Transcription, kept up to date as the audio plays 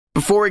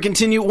Before we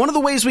continue, one of the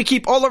ways we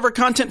keep all of our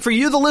content for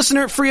you, the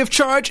listener, free of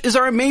charge is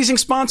our amazing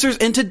sponsors,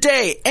 and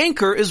today,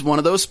 Anchor is one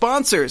of those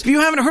sponsors. If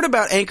you haven't heard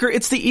about Anchor,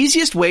 it's the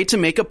easiest way to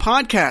make a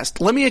podcast.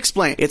 Let me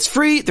explain. It's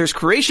free, there's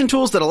creation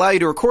tools that allow you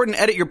to record and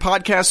edit your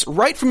podcasts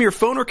right from your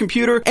phone or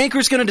computer.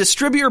 Anchor's going to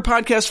distribute your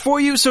podcast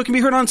for you so it can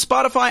be heard on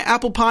Spotify,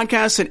 Apple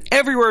Podcasts, and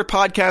everywhere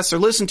podcasts are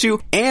listened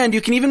to, and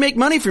you can even make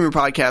money from your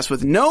podcast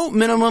with no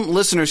minimum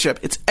listenership.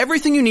 It's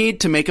everything you need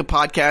to make a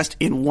podcast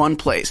in one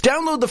place.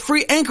 Download the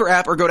free Anchor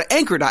app or go to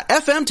anchor.fm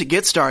to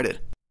get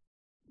started.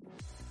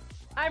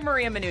 I'm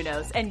Maria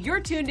Menounos, and you're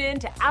tuned in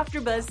to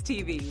AfterBuzz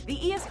TV, the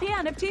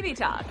ESPN of TV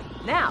talk.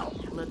 Now,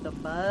 let the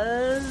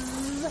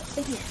buzz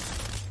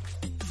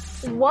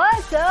begin.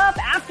 What's up,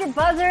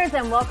 AfterBuzzers,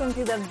 and welcome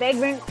to the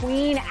Vagrant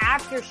Queen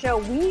After Show.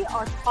 We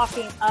are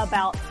talking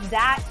about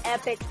that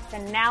epic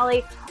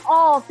finale,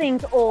 All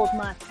Things Old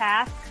Must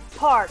Pass,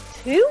 Part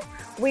 2.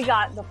 We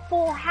got the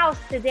full house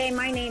today.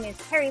 My name is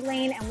Carrie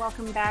Lane, and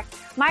welcome back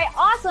my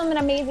awesome and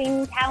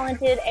amazing,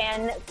 talented,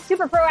 and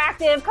super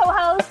proactive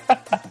co-host,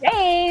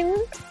 James.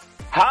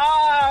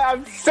 Hi,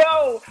 I'm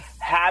so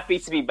happy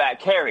to be back.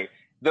 Carrie,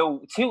 the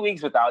 2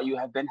 weeks without you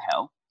have been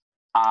hell.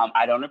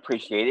 I don't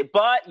appreciate it,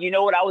 but you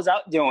know what I was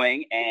out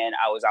doing, and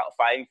I was out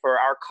fighting for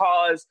our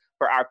cause,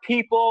 for our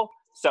people.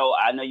 So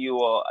I know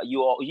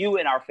you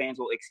and our fans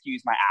will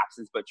excuse my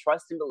absence, but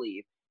trust and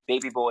believe,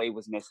 baby boy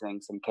was missing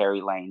some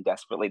Carrie Lane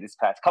desperately this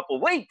past couple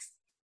of weeks.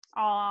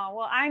 Oh,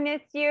 well, I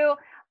missed you,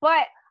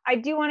 but I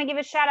do want to give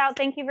a shout out.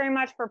 Thank you very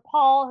much for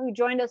Paul, who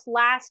joined us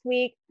last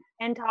week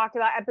and talked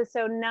about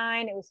episode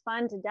 9. It was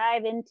fun to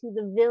dive into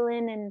the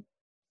villain and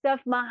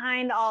stuff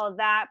behind all of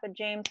that. But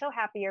James, so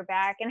happy you're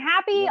back, and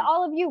happy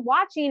all of you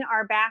watching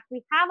are back.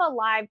 We have a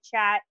live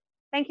chat.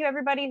 Thank you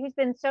everybody who's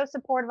been so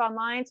supportive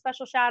online.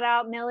 Special shout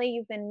out, Millie.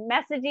 You've been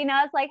messaging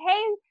us like,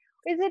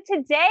 hey, is it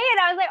today? And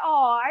I was like,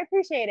 oh, I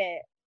appreciate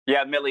it.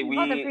 Yeah, Millie, we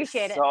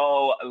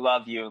so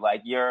love you.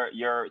 Like your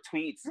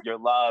tweets, your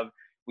love,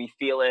 we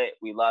feel it,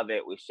 we love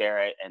it, we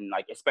share it, and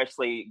like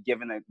especially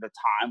given the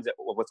times of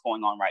what's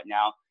going on right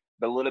now,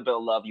 the little bit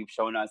of love you've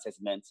shown us has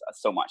meant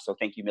so much. So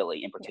thank you,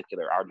 Millie, in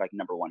particular, our like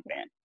number one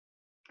fan.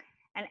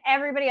 And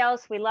everybody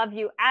else, we love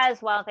you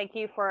as well. Thank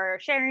you for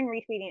sharing,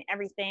 retweeting,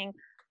 everything.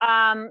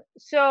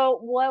 So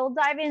we'll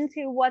dive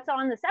into what's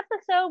on this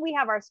episode. We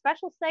have our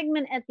special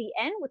segment at the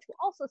end, which will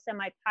also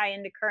semi-tie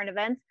into current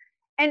events.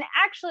 And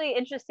actually,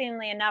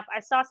 interestingly enough,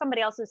 I saw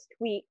somebody else's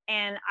tweet,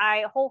 and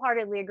I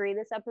wholeheartedly agree.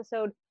 This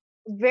episode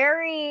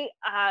very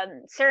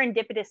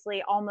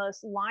serendipitously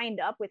almost lined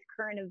up with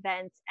current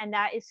events, and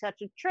that is such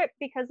a trip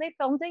because they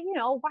filmed it,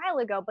 a while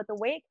ago, but the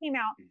way it came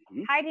out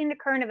tied into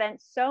current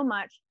events so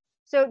much.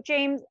 So,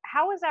 James,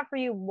 how was that for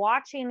you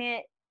watching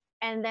it?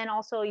 And then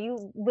also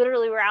you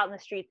literally were out in the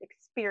streets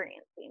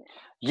experiencing it.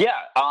 Yeah.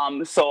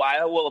 So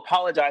I will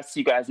apologize to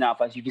you guys now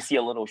if you see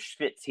a little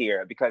schwitz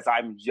here, because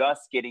I'm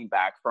just getting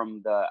back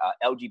from the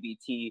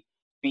LGBT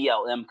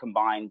BLM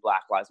combined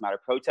Black Lives Matter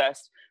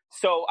protest.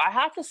 So I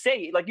have to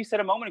say, like you said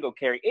a moment ago,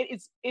 Carrie,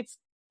 it's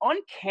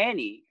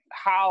uncanny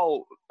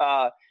how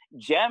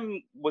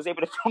Jem was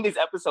able to film these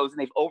episodes and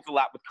they've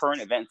overlapped with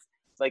current events.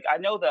 Like I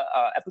know the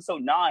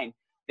episode 9,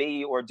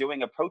 they were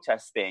doing a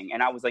protest thing.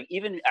 And I was like,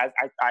 even as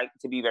I,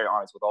 to be very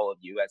honest with all of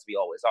you, as we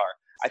always are,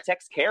 I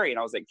text Carrie and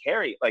I was like,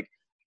 Carrie, like,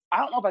 I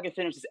don't know if I can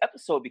finish this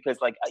episode because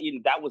like,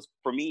 that was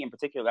for me in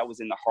particular, that was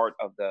in the heart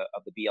of the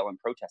BLM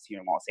protest here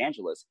in Los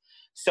Angeles.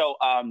 So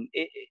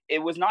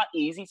it was not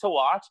easy to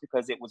watch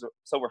because it was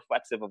so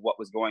reflexive of what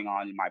was going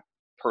on in my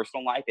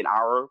personal life, in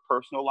our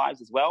personal lives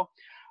as well.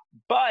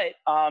 But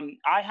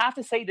I have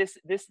to say this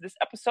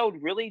episode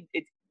really,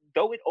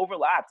 though it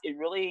overlapped, it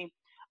really,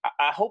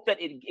 I hope that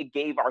it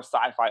gave our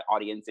sci-fi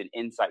audience an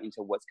insight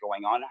into what's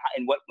going on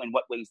and in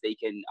what ways they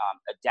can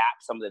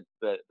adapt some of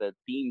the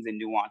themes and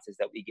nuances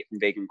that we get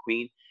from Vagrant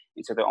Queen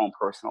into their own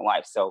personal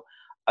life. So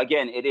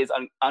again, it is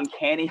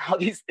uncanny how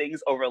these things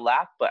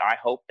overlap, but I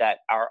hope that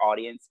our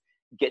audience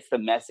gets the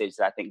message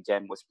that I think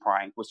Jen was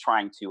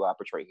trying to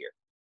portray here.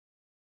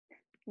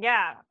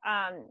 Yeah,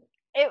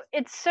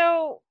 it's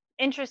so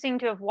interesting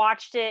to have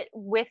watched it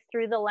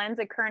through the lens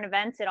of current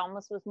events. It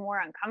almost was more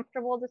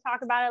uncomfortable to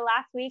talk about it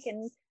last week,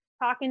 and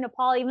talking to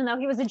Paul, even though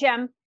he was a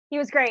gem, he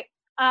was great.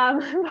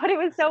 But it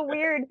was so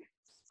weird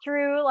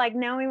through like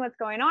knowing what's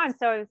going on.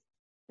 So it was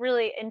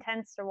really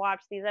intense to watch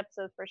these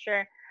episodes for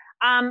sure.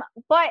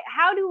 But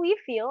how do we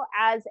feel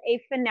as a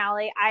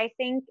finale? I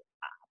think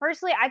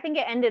personally, I think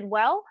it ended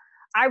well.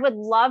 I would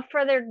love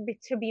for there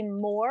to be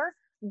more,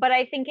 but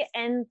I think it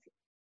ends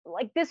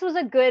like this was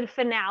a good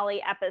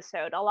finale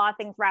episode. A lot of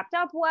things wrapped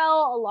up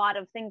well. A lot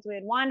of things we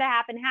had wanted to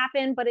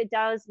happen, but it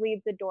does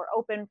leave the door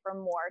open for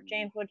more.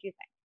 James, what do you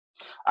think?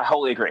 I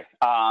wholly agree.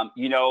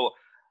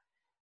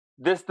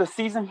 The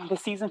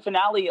season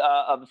finale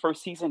of the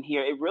first season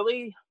here, it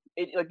really,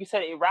 like you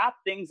said, it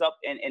wrapped things up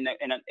in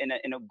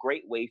a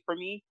great way for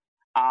me.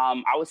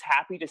 I was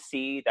happy to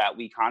see that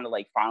we kind of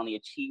like finally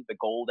achieved the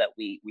goal that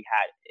we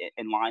had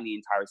in line the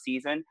entire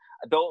season.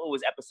 Though it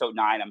was episode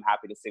 9, I'm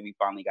happy to say we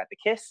finally got the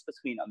kiss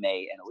between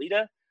Amay and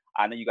Alita.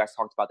 I know you guys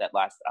talked about that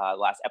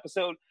last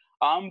episode.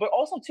 But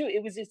also too,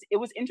 it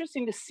was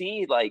interesting to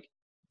see like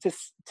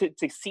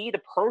to see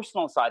the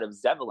personal side of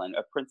Zevlin,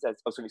 of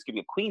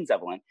Queen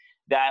Zevlin,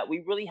 that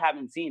we really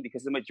haven't seen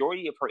because the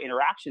majority of her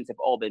interactions have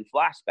all been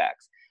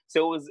flashbacks.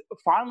 So it was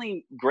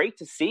finally great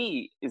to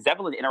see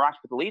Zevlin interact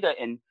with Alita,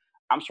 and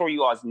I'm sure you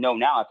guys know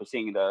now after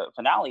seeing the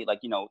finale, like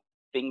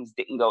things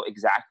didn't go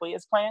exactly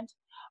as planned,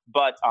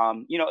 but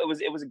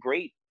it was a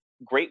great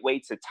way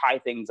to tie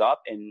things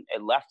up, and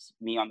it left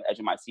me on the edge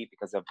of my seat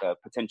because of the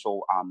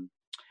potential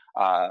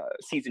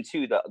season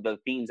 2, the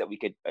themes that we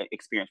could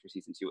experience for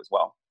season 2 as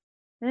well.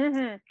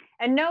 Mm-hmm.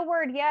 And no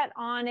word yet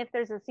on if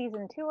there's a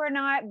season 2 or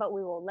not, but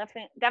we will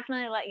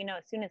definitely let you know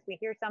as soon as we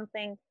hear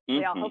something.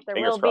 We all hope there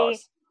Fingers will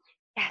crossed.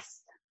 be.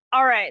 Yes.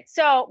 All right.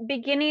 So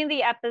beginning of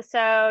the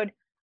episode,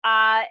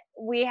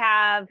 we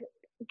have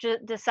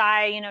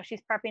Desai,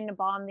 she's prepping to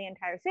bomb the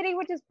entire city,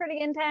 which is pretty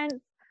intense.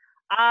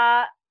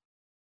 How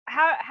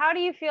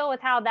do you feel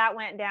with how that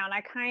went down?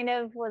 I kind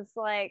of was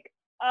like,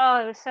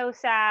 oh, it was so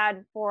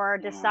sad for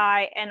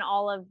Desai and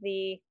all of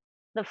the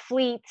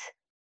fleet.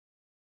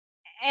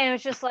 And it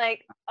was just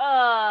like,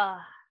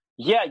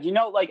 yeah,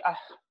 like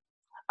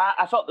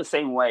I felt the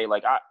same way.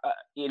 Like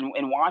in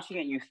watching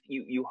it,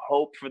 you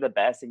hope for the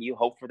best, and you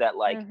hope for that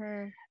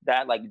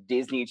that like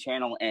Disney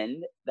Channel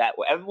end that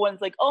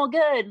everyone's like, oh,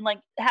 good, and like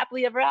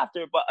happily ever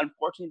after. But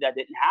unfortunately, that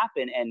didn't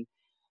happen. And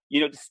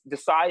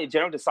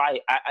General Desai,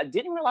 I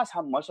didn't realize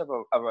how much of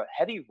a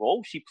heavy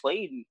role she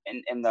played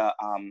in the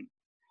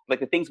like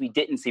the things we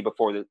didn't see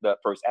before the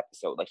first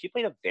episode. Like she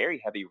played a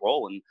very heavy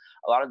role in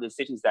a lot of the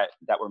decisions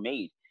that were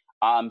made.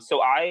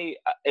 So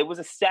it was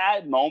a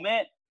sad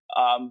moment,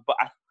 but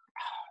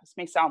this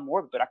may sound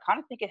morbid, but I kind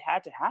of think it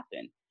had to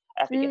happen.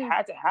 I think it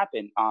had to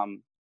happen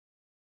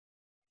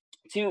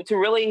to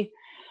really,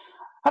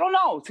 I don't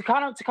know, to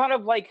kind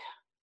of like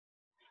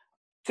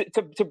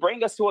to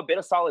bring us to a bit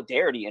of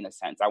solidarity in a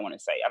sense. I want to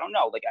say, I don't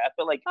know, like I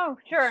feel like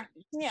sure,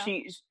 yeah.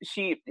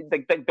 She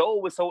the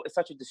goal was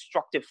such a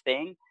destructive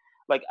thing.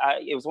 Like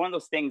it was one of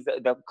those things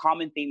that the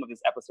common theme of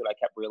this episode I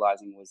kept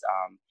realizing was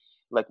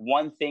like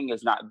one thing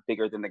is not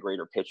bigger than the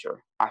greater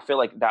picture. I feel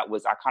like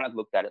I kind of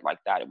looked at it like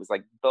that. It was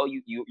like, though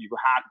you're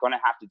going to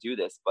have to do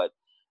this, but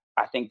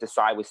I think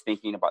Desai was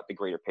thinking about the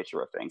greater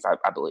picture of things.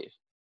 I believe.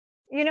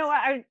 You know what?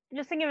 I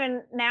just think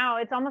even now,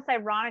 it's almost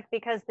ironic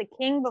because the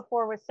king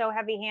before was so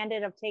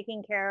heavy-handed of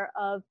taking care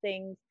of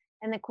things,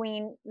 and the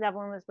queen,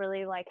 Zevlin, was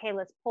really like, hey,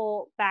 let's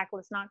pull back.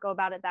 Let's not go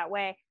about it that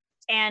way.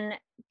 And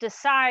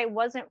Desai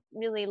wasn't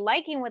really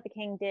liking what the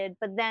king did,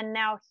 but then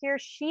now here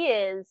she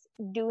is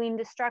doing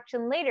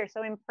destruction later.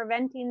 So in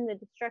preventing the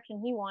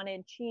destruction he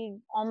wanted, she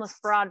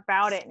almost brought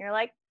about it. And you're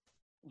like,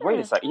 wait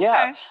a second.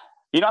 Yeah.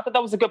 I thought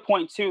that was a good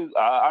point too.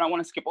 I don't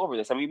want to skip over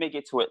this. I mean, we may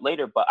get to it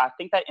later, but I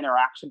think that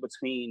interaction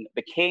between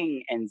the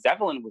king and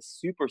Zevlin was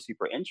super,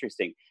 super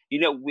interesting.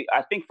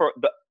 I think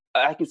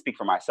I can speak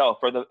for myself.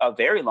 For a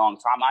very long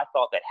time, I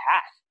thought that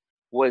Hath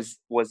was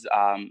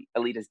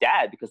Alita's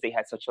dad because they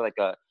had such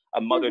a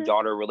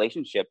mother-daughter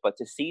relationship. But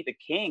to see the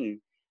king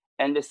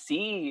and to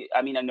see,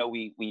 I mean, I know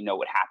we know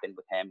what happened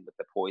with him with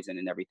the poison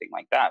and everything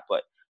like that,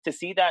 but to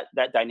see that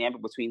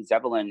dynamic between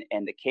Zevlin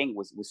and the king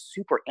was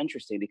super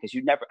interesting because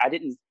I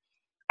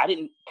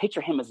didn't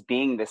picture him as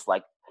being this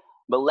like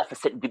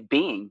maleficent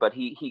being, but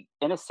he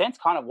in a sense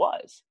kind of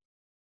was.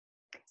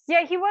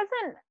 Yeah, he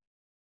wasn't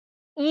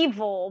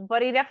evil,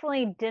 but he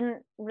definitely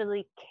didn't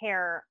really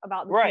care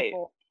about the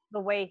people the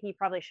way he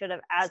probably should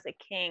have as a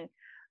king.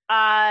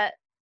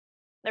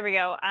 There we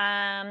go.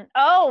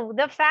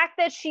 The fact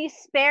that she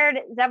spared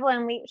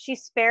Zevlin, she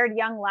spared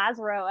young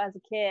Lazaro as a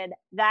kid.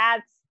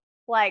 That's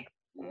like,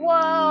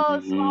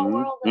 whoa, small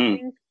world of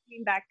things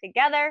coming back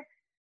together.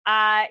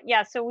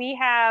 So we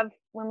have,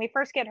 when we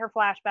first get her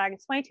flashback,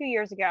 it's 22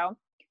 years ago.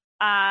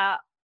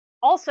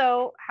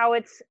 Also how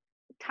it's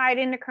tied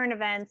into current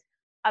events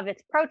of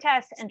its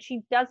protests, and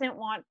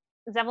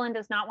Zevlin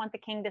does not want the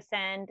king to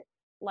send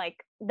like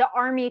the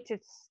army to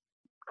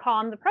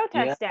calm the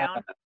protests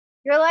down.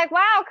 You're like,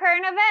 wow,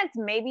 current events.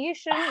 Maybe you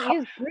shouldn't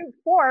use brute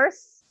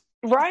force.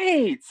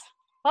 Right.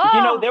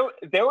 Oh,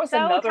 there was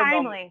so another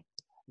timely. moment.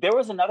 There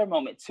was another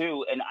moment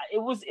too, and it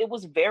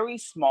was very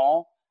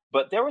small,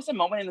 but there was a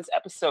moment in this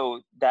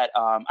episode that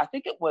I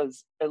think it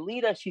was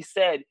Alita. She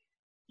said,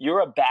 "You're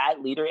a bad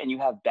leader and you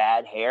have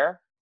bad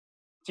hair."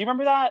 Do you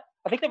remember that?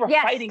 I think they were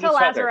fighting each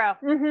Lazaro. other.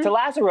 Mm-hmm. To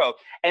Lazaro.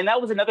 And that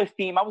was another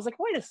theme. I was like,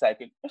 wait a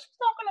second. She's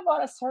talking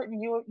about a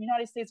certain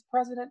United States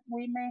president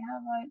we may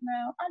have right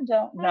now. I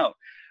don't know.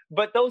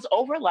 But those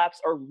overlaps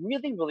are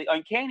really, really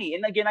uncanny.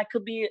 And again, I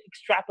could be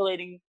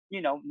extrapolating,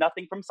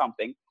 nothing from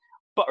something,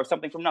 or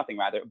something from nothing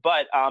rather.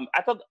 But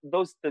I thought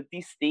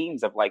these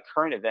themes of like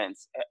current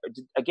events,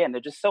 again,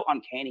 they're just so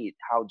uncanny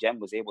how Jem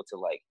was able to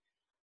like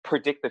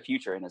predict the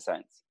future in a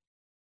sense.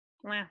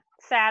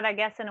 Sad, I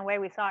guess, in a way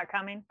we saw it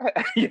coming.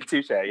 Yeah,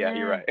 touche. Yeah,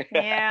 you're right.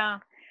 Yeah.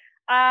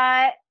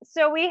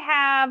 So we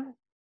have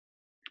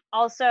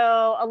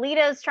also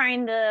Alita's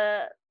trying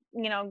to,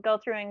 go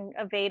through and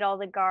evade all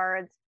the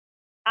guards.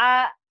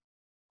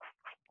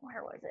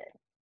 Where was it?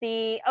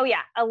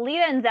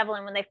 Alita and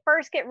Zevlin, when they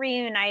first get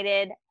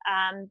reunited,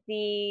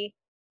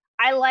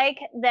 I like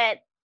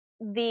that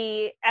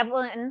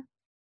Zevlin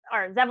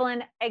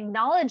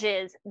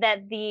acknowledges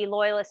that the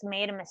loyalist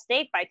made a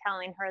mistake by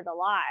telling her the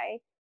lie,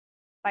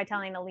 by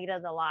telling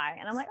Alita the lie.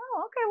 And I'm like,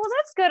 oh, okay, well,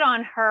 that's good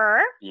on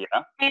her. Yeah.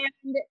 And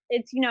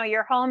it's,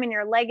 your home and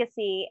your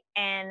legacy.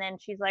 And then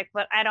she's like,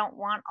 but I don't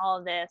want all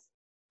of this.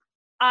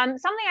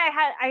 Something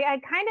I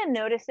kind of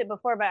noticed it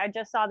before, but I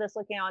just saw this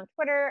looking on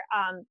Twitter.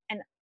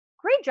 And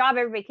great job,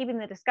 everybody, keeping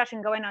the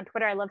discussion going on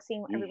Twitter. I love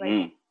seeing what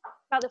everybody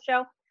about the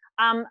show.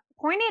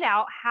 Pointed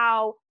out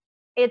how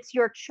it's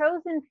your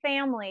chosen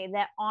family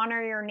that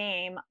honor your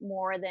name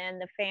more than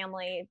the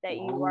family that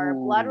you are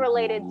blood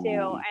related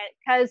to.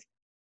 Because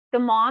the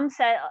mom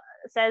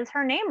says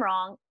her name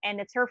wrong,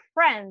 and it's her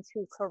friends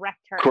who correct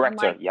her.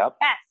 Correct her, yep.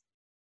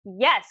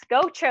 Yes,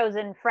 go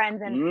chosen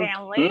friends and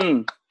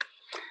family.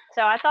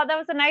 So I thought that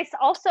was a nice,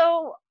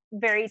 also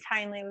very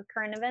timely with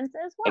current events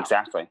as well.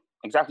 Exactly.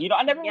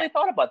 I never really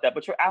thought about that,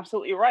 but you're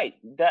absolutely right.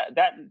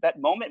 That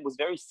moment was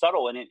very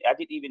subtle, and I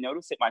didn't even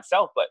notice it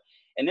myself. But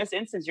in this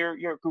instance, you're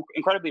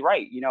incredibly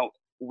right.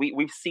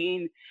 We've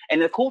seen,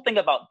 and the cool thing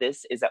about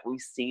this is that we've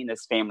seen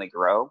this family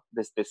grow,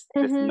 this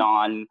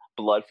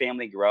non-blood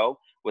family grow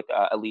with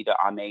Alita,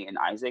 Ame, and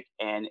Isaac,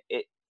 and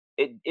it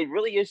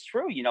really is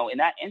true. In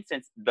that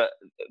instance, the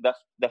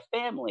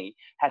family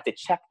had to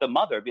check the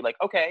mother, be like,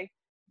 okay,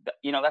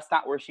 that's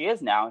not where she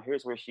is now.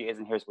 Here's where she is,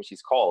 and here's what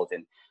she's called.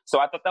 And so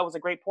I thought that was a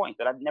great point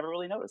that I've never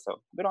really noticed. So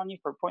good on you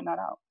for pointing that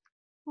out.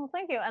 Well,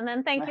 thank you. And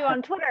then thank you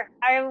on Twitter.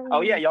 Oh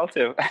yeah, y'all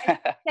too.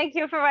 Thank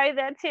you for providing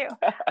that too.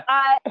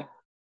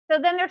 So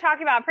then they're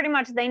talking about pretty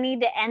much they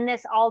need to end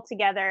this all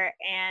together,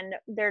 and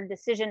their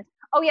decision.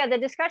 Oh yeah, the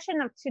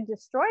discussion of to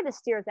destroy the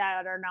Steers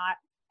out or not.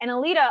 And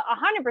Alita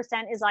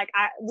 100% is like,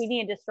 we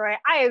need to destroy it.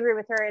 I agree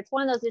with her. It's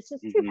one of those, it's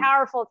just too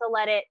powerful to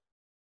let it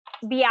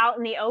be out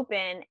in the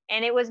open.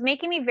 And it was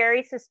making me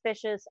very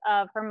suspicious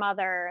of her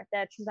mother,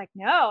 that she's like,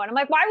 no. And I'm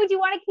like, why would you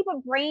want to keep a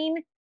brain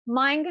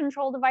mind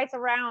control device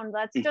around?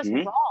 That's just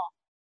wrong.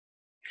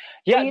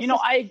 Yeah,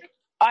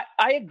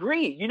 I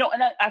agree.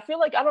 And I feel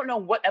like, I don't know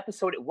what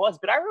episode it was,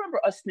 but I remember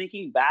us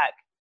thinking back.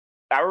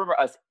 I remember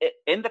us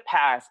in the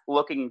past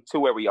looking to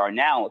where we are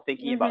now,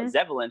 thinking about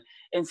Zevlin,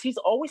 and she's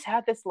always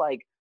had this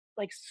like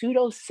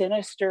pseudo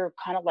sinister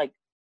kind of like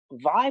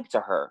vibe to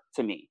her,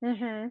 to me.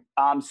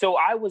 So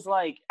I was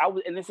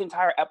in this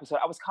entire episode,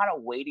 I was kind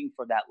of waiting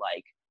for that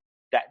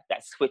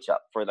that switch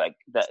up, for like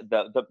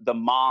the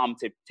mom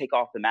to take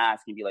off the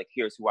mask and be like,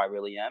 here's who I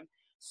really am.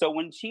 So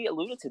when she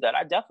alluded to that,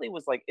 I definitely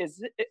was like,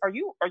 are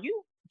you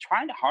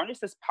trying to harness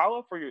this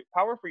power for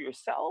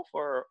yourself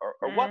or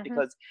what?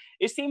 Because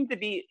it seemed to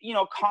be,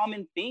 a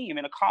common theme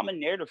and a common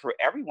narrative for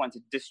everyone to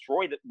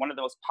destroy one of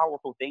the most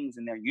powerful things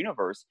in their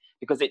universe,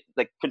 because it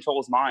like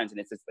controls minds and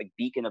it's this like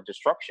beacon of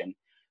destruction.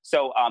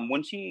 So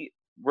when she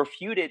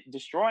refuted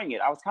destroying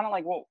it, I was kind of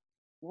like, well,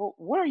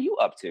 what are you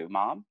up to,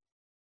 Mom?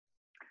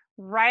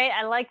 Right.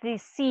 I like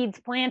these seeds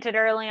planted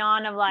early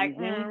on of like,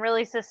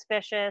 really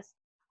suspicious.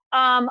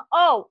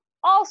 Also,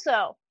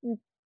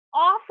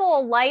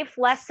 awful life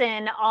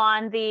lesson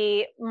on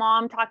the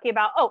mom talking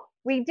about,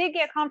 we did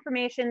get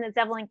confirmation that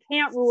Zevlin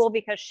can't rule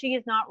because she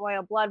is not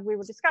royal blood. We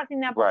were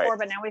discussing that before,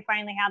 but now we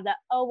finally have that,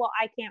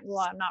 I can't rule,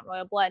 I'm not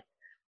royal blood.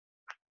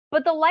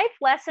 But the life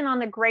lesson on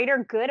the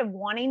greater good of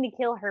wanting to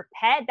kill her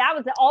pet, that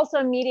was also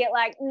immediate,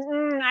 like,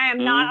 I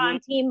am not on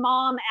team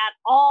mom at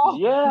all.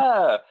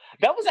 Yeah,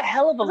 that was a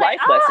hell of a life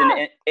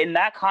lesson in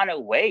that kind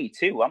of way,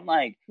 too. I'm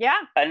like, yeah.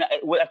 And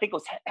I think it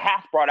was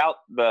Hath brought out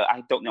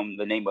I don't know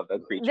the name of the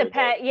creature. The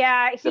pet,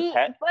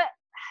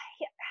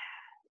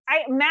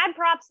 mad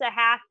props to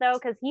Hath, though,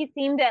 because he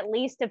seemed at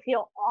least to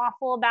feel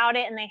awful about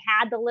it, and they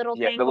had the little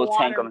tank of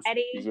water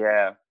ready.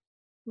 Yeah.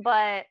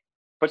 But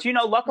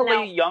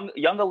luckily, young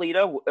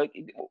Alita,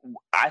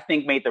 I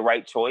think, made the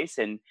right choice,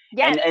 and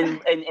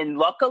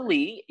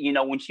luckily,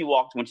 when she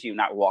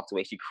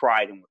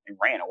cried and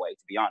ran away.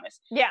 To be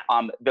honest,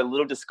 the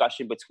little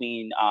discussion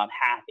between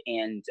Hath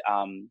and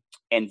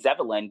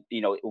Zevlin,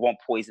 it won't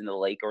poison the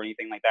lake or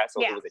anything like that.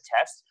 So it was a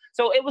test.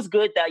 So it was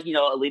good that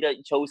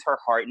Alita chose her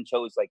heart and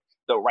chose like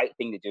the right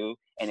thing to do,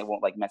 and it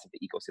won't like mess up the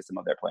ecosystem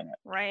of their planet.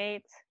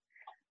 Right.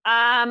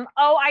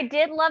 I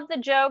did love the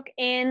joke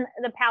in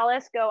the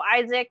palace. Go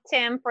Isaac,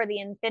 Tim, for the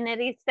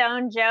Infinity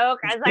Stone joke.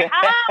 I was like,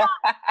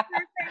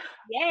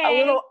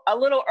 yay! A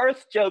little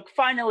Earth joke,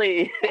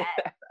 finally.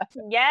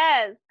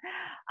 Yes.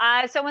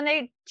 So when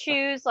they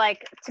choose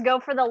like to go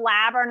for the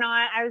lab or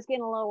not, I was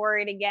getting a little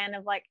worried again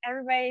of like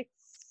everybody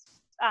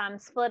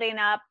splitting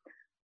up.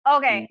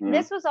 Okay,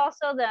 this was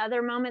also the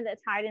other moment that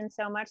tied in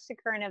so much to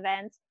current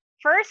events.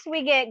 First,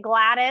 we get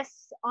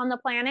Gladys on the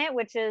planet,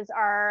 which is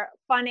our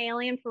fun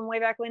alien from way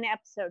back when,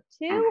 episode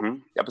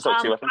 2. Episode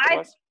 2, I think it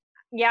was.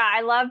 Yeah,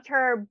 I loved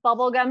her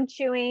bubblegum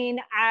chewing,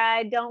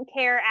 I don't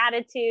care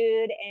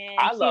attitude. And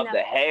I love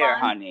the hair,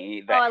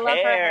 honey. The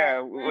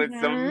hair was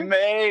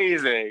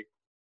amazing.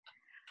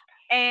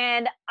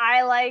 And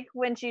I like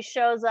when she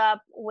shows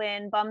up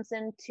when bumps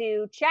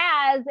into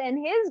Chaz and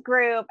his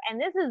group,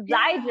 and this is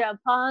Zijah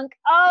Punk.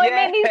 It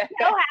made me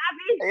so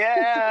happy.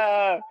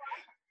 Yeah.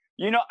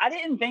 I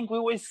didn't think we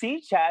would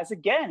see Chaz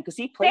again because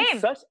he played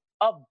such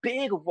a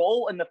big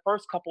role in the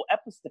first couple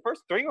episodes, the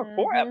first 3 or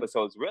 4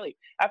 episodes, really.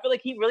 I feel like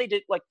he really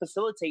did like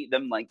facilitate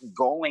them like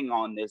going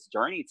on this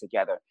journey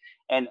together.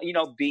 And,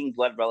 being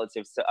blood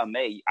relatives to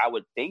Ame, I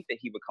would think that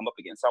he would come up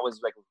again. So I was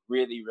like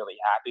really, really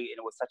happy. And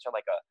it was such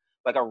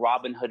a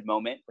Robin Hood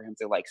moment for him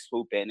to like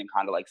swoop in and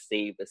kind of like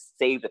save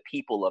the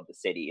people of the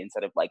city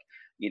instead of like,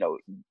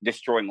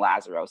 destroying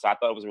Lazaro. So I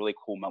thought it was a really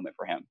cool moment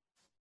for him.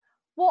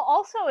 Well,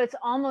 also it's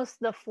almost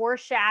the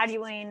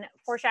foreshadowing,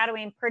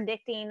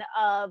 predicting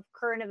of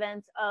current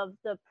events of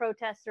the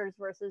protesters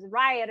versus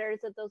rioters,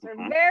 that those are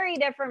very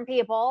different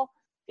people.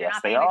 Yes,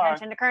 not paying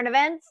attention to current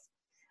events.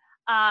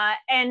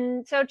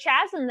 And so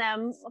Chaz and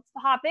them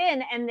hop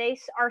in and they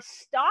are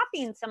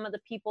stopping some of the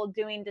people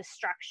doing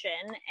destruction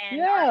and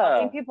are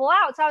helping people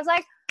out. So I was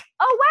like,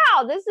 oh,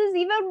 wow, this is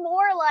even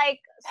more like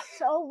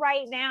so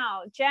right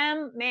now.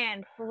 Jem,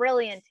 man,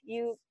 brilliant.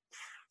 You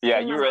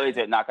really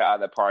did knock it out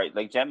of the park.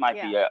 Like Jem might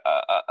be a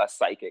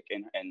psychic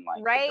in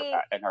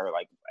her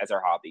like as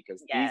her hobby,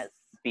 because these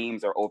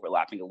themes are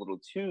overlapping a little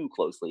too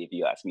closely, if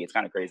you ask me. It's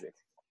kind of crazy.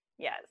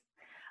 Yes.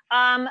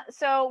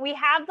 So we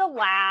have the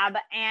lab,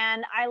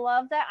 and I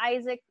love that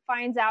Isaac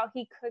finds out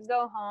he could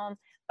go home,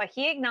 but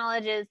he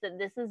acknowledges that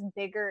this is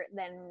bigger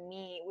than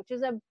me, which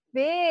is a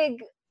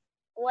big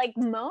like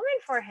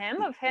moment for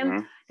him, of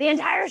him the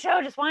entire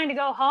show just wanting to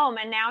go home,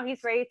 and now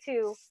he's ready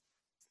to.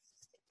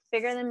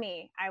 Bigger than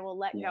me. I will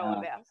let go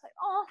of it. I was like,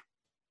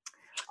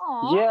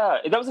 oh, yeah.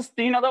 That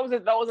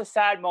was a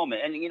sad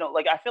moment, and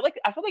I feel like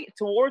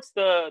towards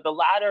the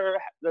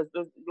latter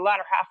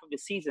half of the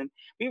season,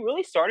 we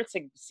really started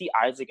to see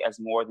Isaac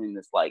as more than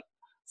this like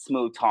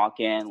smooth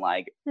talking,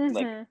 like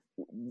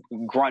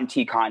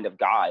grunty kind of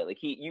guy. Like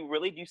you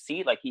really do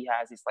see like he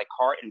has this like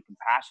heart and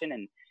compassion.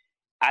 And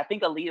I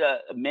think Alita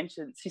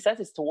mentioned, she says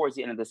this towards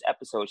the end of this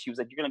episode. She was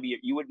like,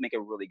 you would make a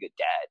really good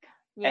dad.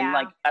 Yeah. And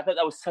like, I thought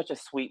that was such a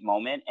sweet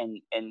moment.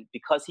 And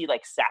because he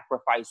like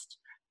sacrificed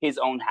his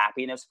own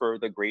happiness for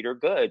the greater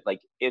good, like,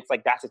 it's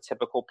like, that's a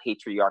typical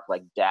patriarch,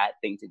 like dad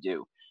thing to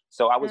do.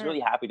 So I was really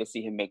happy to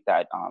see him make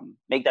that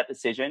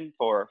decision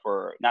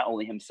for not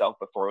only himself,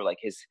 but for like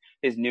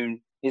his new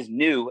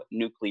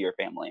nuclear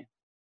family.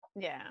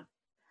 Yeah.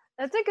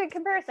 That's a good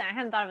comparison. I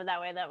hadn't thought of it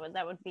that way.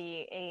 That would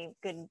be a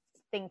good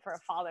thing for a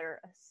father,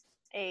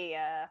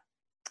 a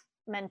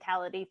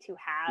mentality to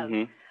have.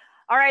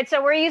 All right,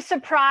 so were you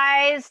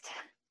surprised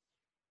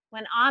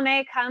when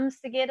Ame comes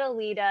to get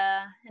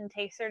Alita and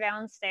takes her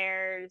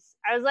downstairs?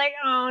 I was like,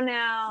 oh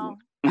no.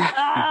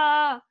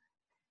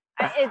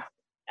 It's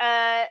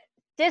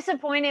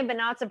disappointed but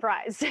not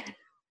surprised.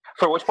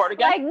 For which part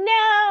again? Like,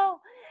 no.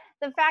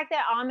 The fact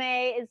that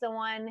Ame is the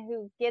one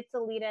who gets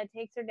Alita,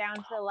 takes her down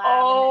to the lab.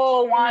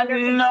 Oh, under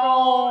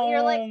control.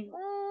 You're like,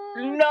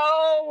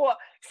 no.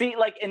 See,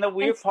 like, in the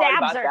weird part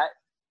about that,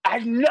 I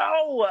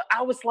know.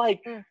 I was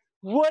like,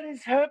 what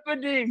is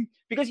happening?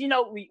 Because we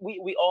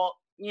all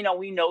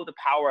we know the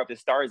power of the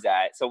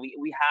Starzat. So we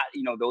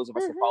had those of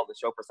us who follow the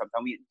show for some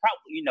time, we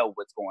probably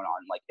what's going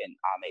on like in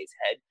Ame's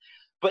head.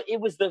 But it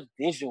was the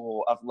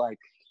visual of like,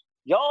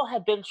 y'all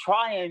have been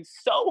trying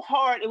so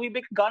hard and we've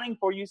been gunning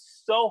for you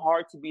so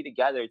hard to be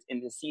together,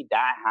 and to see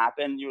that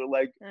happen, you're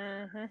like,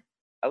 a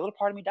little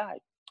part of me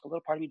died. I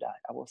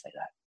will say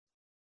that.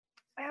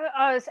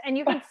 And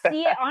you can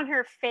see it on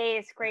her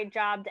face. Great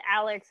job to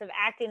Alex of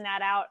acting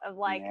that out, of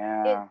like,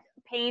 it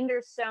pained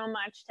her so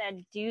much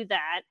to do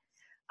that.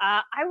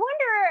 I wonder,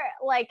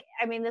 like,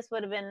 I mean, this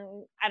would have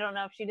been, I don't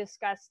know if she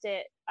discussed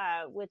it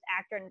with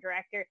actor and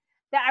director,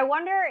 that I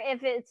wonder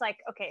if it's like,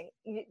 okay,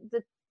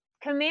 the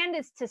command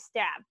is to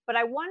stab, but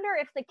I wonder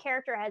if the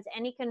character has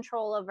any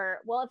control over,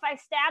 well, if I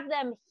stab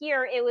them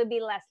here, it would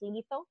be less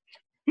lethal.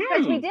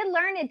 Because we did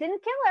learn it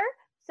didn't kill her.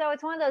 So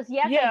it's one of those,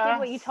 I did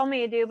what you told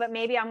me to do, but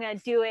maybe I'm going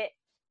to do it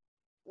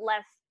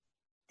less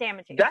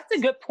damaging. That's a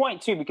good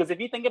point too, because if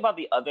you think about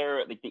the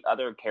other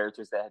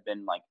characters that have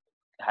been like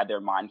had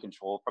their mind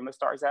controlled from the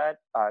Starzat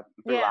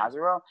through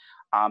Lazaro,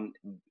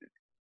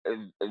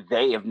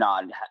 they have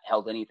not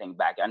held anything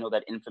back. I know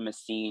that infamous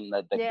scene,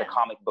 the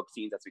comic book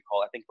scenes, as we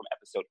call it, I think from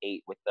episode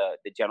 8 with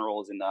the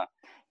generals in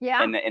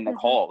the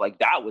call, like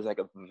that was like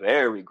a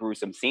very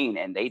gruesome scene,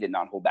 and they did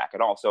not hold back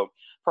at all. So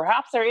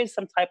perhaps there is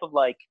some type of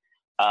like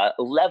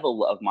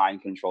level of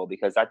mind control,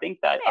 because I think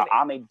that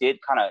Ame did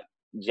kind of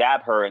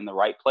jab her in the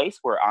right place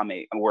where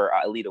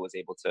Alita was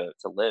able to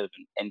live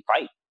and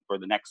fight for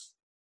the next,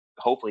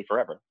 hopefully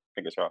forever.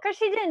 Fingers crossed. Because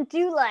she didn't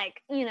do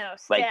like,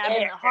 stab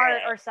in the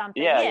heart or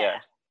something. Yeah.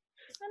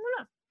 I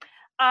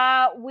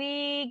don't know.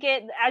 We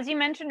get, as you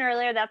mentioned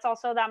earlier, that's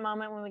also that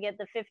moment when we get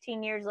the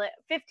 15 years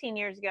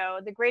ago,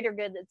 the greater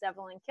good that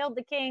Zeppelin killed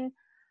the king.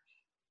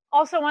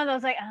 Also one of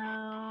those like,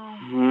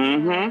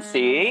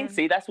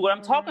 See, that's what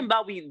I'm talking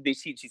about.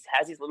 She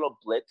has these little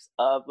blips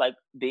of like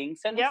being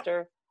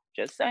sinister.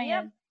 Just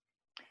saying.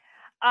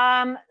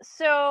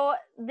 So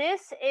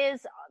this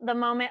is the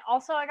moment.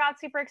 Also, I got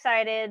super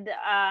excited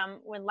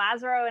when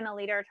Lazaro and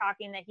Alita are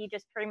talking that he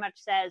just pretty much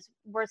says,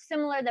 we're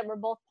similar, that we're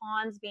both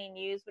pawns being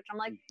used, which I'm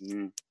like,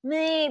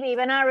 maybe,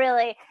 but not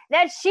really.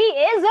 That she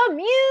is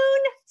immune.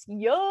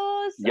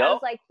 Yes. Yep. I was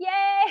like,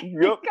 yay.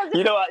 Yep.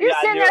 You know what? You're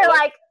sitting there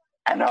like,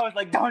 and I was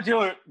like, don't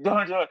do it.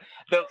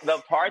 The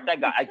part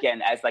that got,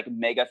 again, as like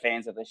mega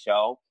fans of the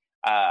show,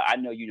 I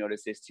know you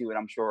noticed this too, and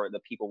I'm sure the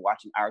people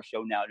watching our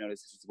show now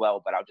notice this as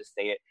well, but I'll just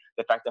say it.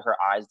 The fact that her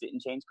eyes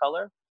didn't change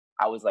color,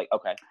 I was like,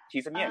 okay,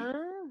 she's immune.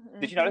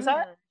 Did you notice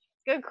that?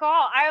 Good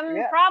call.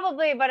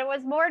 Probably, but it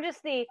was more just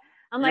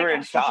I'm like,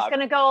 she's just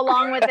going to go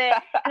along with it.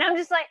 And I'm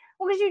just like,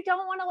 well, because you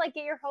don't want to like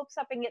get your hopes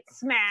up and get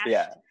smashed.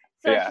 Yeah.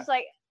 So it's just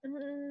like,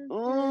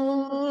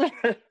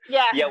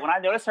 Yeah, when I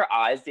noticed her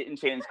eyes didn't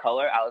change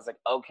color, I was like,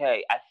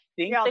 okay, I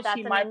think that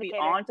she might be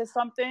onto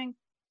something.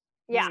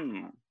 Yeah.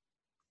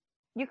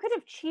 You could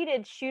have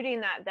cheated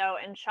shooting that though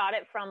and shot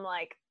it from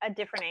like a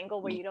different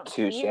angle where you don't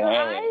see her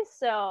eyes.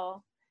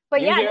 So,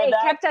 but it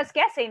kept us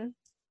guessing.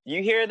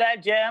 You hear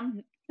that,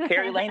 Jem?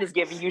 Carrie Lane is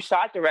giving you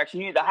shot direction.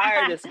 You need to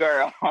hire this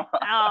girl.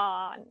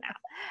 Oh no.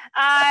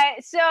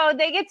 So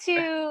they get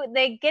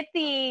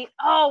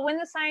when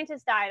the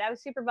scientist died, I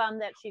was super bummed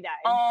that she died.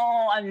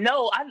 Oh, I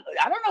know. I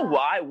don't know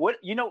why. What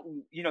you know,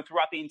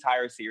 throughout the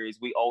entire series,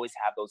 we always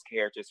have those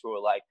characters who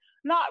are like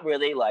not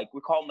really like, we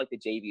call them like the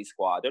JV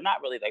squad. They're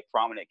not really like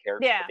prominent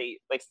characters, but they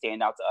like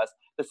stand out to us.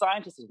 The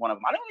scientist is one of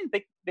them. I don't even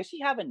think, does she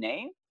have a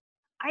name?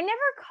 I never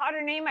caught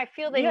her name. I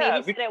feel they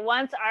maybe said it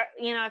once.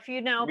 If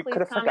you know,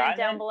 please comment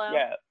down below.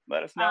 Yeah,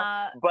 let us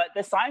know. But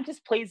the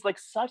scientist plays like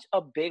such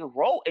a big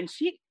role, and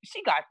she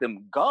got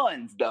them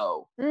guns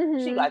though.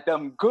 Mm-hmm. She got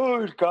them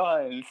good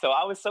guns. So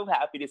I was so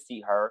happy to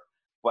see her.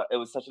 But it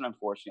was such an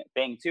unfortunate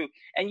thing too.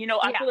 And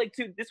I feel like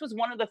too, this was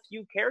one of the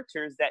few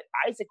characters that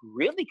Isaac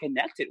really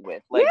connected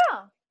with. Like,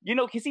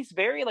 because he's a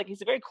very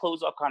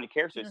closed off kind of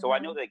character. Mm-hmm. So I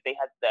know that they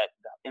had that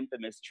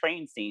infamous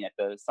train scene at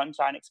the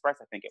Sunshine Express,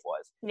 I think it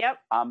was. Yep.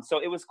 So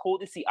it was cool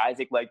to see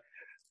Isaac like,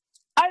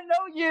 I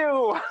know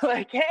you.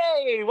 Like,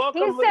 hey,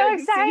 welcome. He's so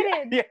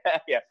excited.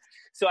 Yeah.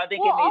 So I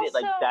think it made it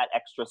like that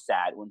extra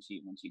sad when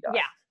she died.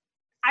 Yeah.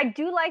 I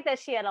do like that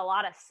she had a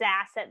lot of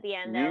sass at the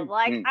end of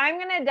like, I'm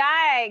gonna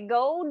die.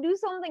 Go do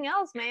something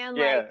else, man.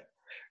 Yeah.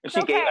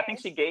 Like,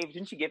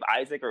 didn't she give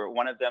Isaac or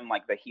one of them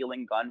like the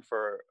healing gun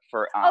for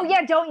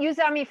don't use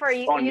it on me use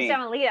it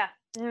on Alita.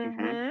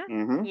 Mm-hmm.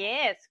 Mm-hmm.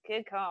 Yes,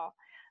 good call.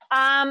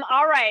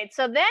 All right.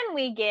 So then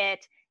we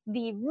get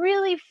the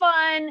really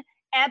fun,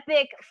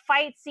 epic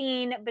fight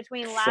scene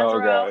between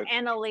Lazaro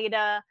and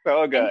Alita.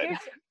 So good. And here's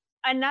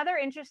another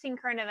interesting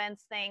current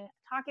events thing,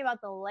 talking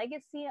about the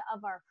legacy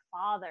of our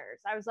fathers.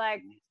 I was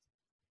like,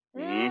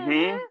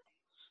 Now,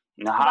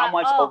 how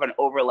much of an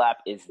overlap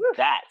is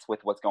that with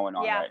what's going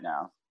on right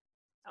now?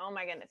 Oh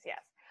my goodness, yes.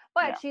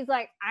 But she's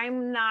like,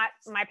 I'm not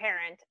my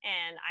parent,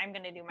 and I'm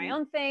going to do my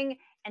own thing.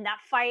 And that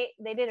fight,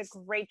 they did a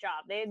great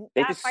job. They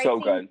did so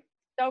good.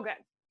 So good.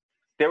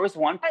 There was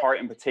one part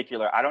in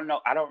particular, I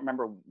don't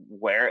remember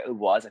where it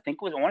was. I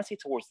want to say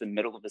towards the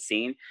middle of the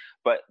scene,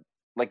 but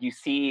like you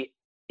see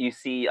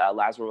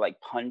Lazaro like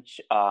punch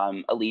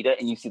Alita,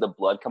 and you see the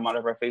blood come out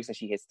of her face as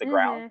she hits the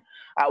ground.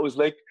 I was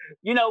like,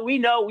 we know,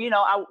 we're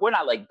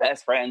not like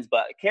best friends,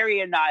 but Carrie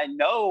and I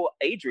know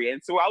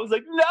Adrian, so I was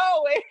like,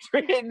 no,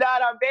 Adrian,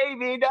 not our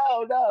baby,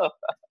 no.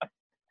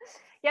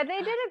 Yeah, they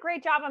did a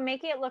great job of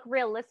making it look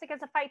realistic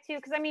as a fight too,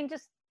 because I mean,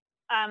 just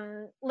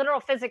literal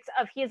physics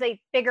of he is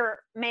a bigger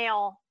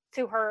male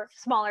to her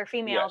smaller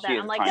female. That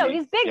I'm like, tiny. No,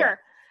 he's bigger.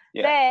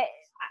 Yeah.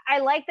 I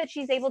like that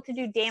she's able to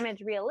do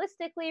damage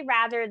realistically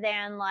rather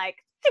than like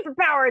super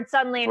powered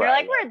suddenly, and you're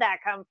like, where'd that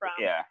come from?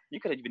 Yeah,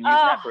 you could have even used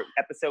that for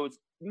episodes,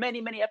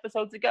 many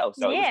episodes ago.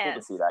 So it was cool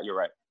to see that. You're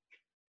right.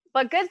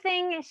 But good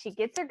thing she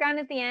gets her gun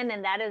at the end,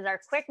 and that is our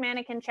quick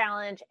mannequin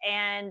challenge.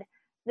 And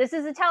this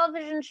is a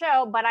television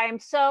show, but I am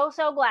so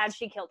glad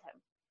she killed him.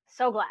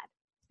 So glad.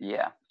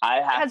 Yeah,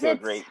 I have to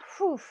agree.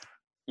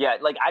 Yeah,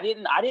 like I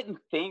didn't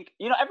think,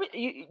 you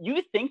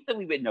would think that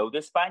we would know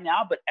this by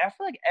now, but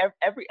after like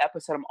every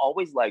episode, I'm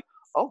always like,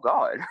 oh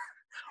God,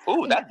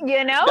 oh that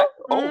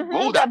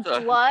that's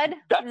a blood,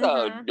 that's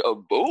a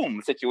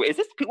boom situation. Is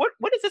this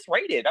what is this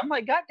rated? I'm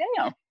like, God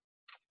damn.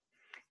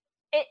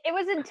 It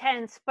was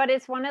intense, but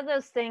it's one of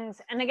those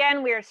things. And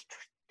again, we're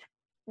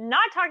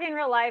not talking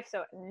real life,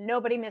 so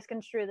nobody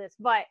misconstrue this.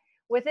 But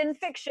within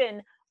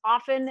fiction,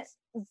 often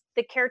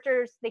the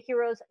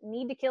heroes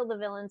need to kill the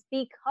villains,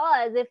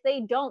 because if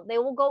they don't, they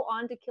will go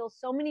on to kill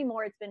so many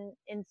more. It's been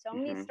in so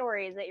many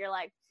stories that you're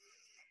like,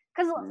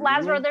 because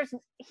Lazaro,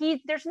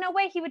 there's no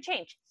way he would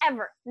change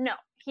ever. No,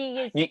 he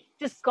is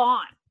just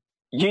gone.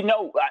 I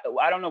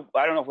don't know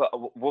if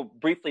we'll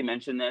briefly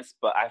mention this,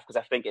 but because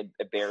I think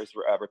it bears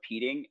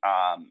repeating.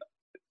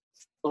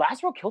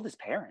 Lazaro killed his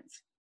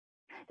parents.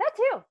 That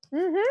too.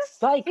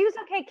 Mm-hmm. Like he was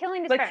okay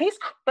killing his parents. He's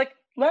like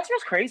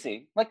Lazaro's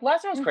crazy. Like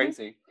Lazaro's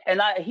crazy,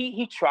 and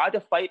he tried to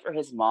fight for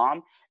his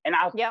mom. And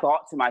I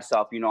thought to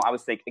myself, I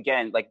was thinking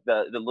again, like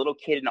the little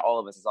kid in all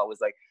of us is always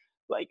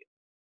like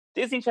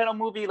Disney Channel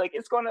movie, like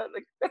it's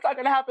not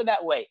gonna happen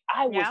that way.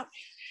 I was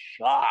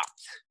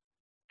shocked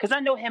because I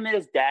know him and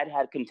his dad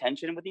had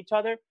contention with each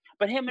other,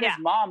 but him and his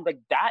mom, like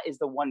that is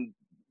the one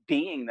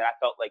being that I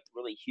felt like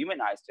really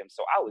humanized him.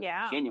 So I was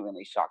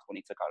genuinely shocked when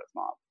he took out his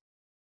mom.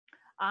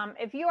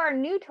 If you are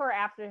new to our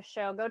after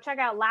show, go check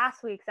out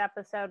last week's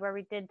episode where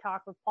we did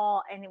talk with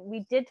Paul, and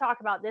we did talk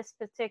about this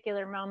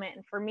particular moment.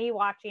 And for me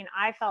watching,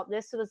 I felt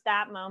this was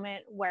that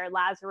moment where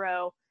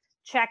Lazaro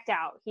checked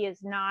out. He is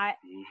not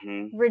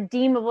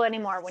redeemable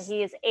anymore. When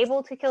he is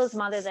able to kill his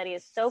mother that he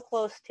is so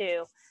close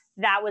to,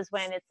 that was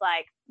when it's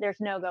like, there's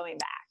no going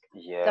back.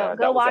 Yeah. So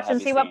go watch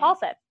and see what Paul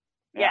said.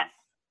 Yeah.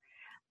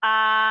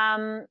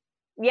 Yes.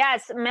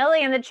 Yes,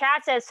 Millie in the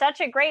chat says, such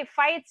a great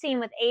fight scene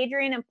with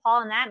Adrian and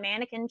Paul, and that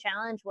mannequin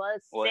challenge was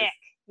sick.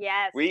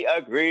 Yes. We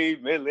agree,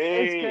 Millie.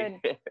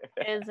 It's good.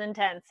 It was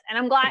intense. And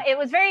I'm glad it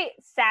was very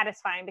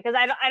satisfying because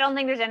I don't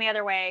think there's any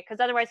other way,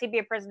 because otherwise he'd be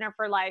a prisoner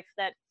for life.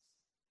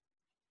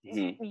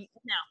 No.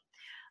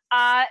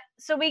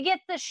 So we get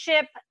the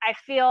ship. I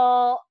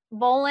feel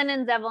Bolin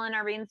and Zevlin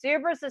are being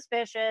super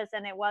suspicious,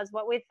 and it was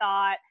what we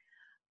thought.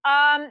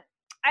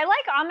 I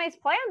like Ame's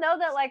plan, though,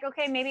 that, like,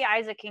 okay, maybe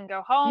Isaac can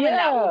go home, and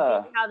that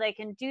will be how they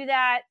can do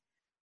that.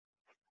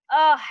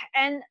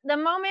 And the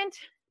moment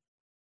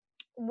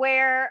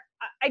where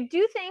I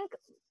do think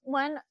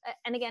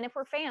and again, if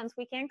we're fans,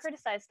 we can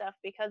criticize stuff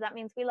because that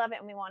means we love it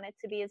and we want it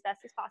to be as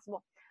best as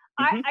possible.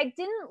 I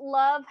didn't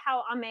love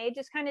how Ame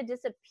just kind of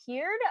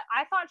disappeared.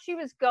 I thought she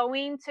was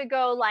going to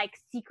go, like,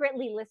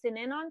 secretly listen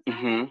in on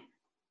something,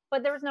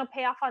 but there was no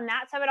payoff on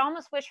that. So I would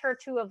almost wish her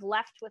to have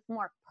left with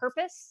more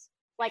purpose.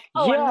 Like,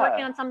 I'm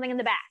working on something in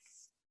the back.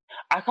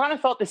 I kind of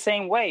felt the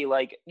same way.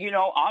 Like,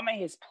 Ame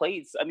has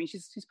played, I mean,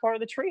 she's part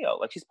of the trio.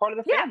 Like, she's part of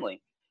the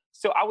family.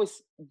 So I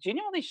was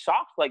genuinely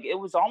shocked. Like, it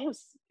was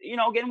almost,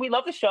 again, we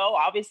love the show,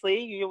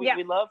 obviously.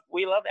 We love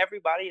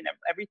everybody and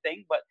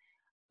everything. But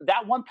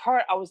that one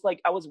part, I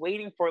was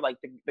waiting for, like,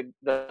 the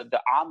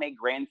Ame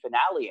grand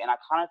finale. And I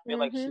kind of feel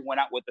like she went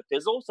out with the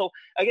fizzle. So,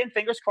 again,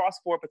 fingers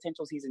crossed for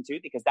potential season 2,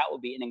 because that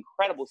would be an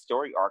incredible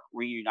story arc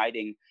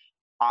reuniting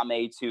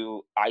Ame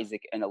to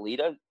Isaac and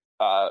Alita,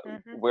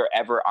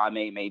 wherever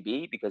Ame may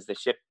be, because the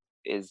ship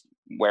is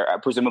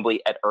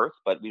presumably at Earth,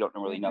 but we don't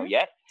really know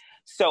yet.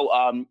 So,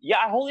 I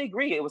wholly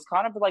agree. It was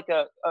kind of like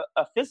a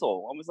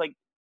fizzle. I was like,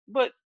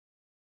 but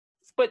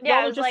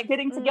y'all are just like,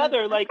 getting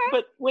together. Like,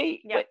 but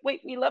wait,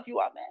 we love you,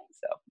 Ame.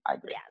 So I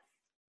agree.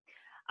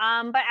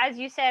 Yes. But as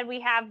you said, we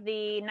have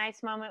the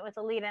nice moment with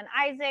Alita and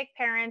Isaac,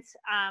 parents.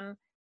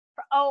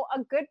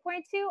 A good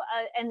point too,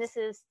 and this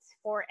is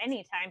for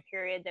any time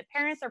period, that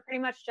parents are pretty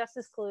much just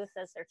as clueless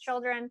as their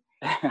children.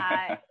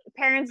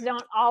 Parents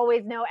don't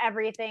always know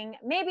everything.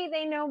 Maybe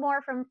they know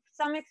more from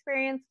some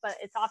experience, but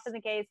it's often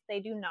the case they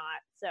do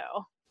not.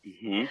 So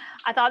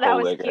I thought that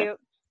was cute.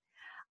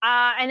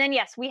 And then,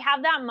 yes, we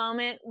have that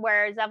moment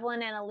where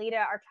Zevlin and Alita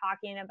are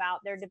talking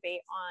about their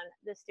debate on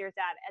the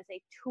Stirsad as a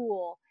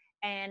tool,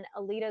 and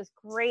Alita's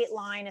great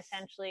line,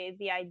 essentially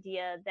the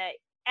idea that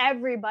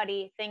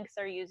everybody thinks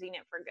they're using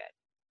it for good.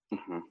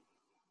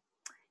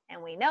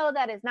 And we know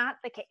that is not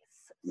the case.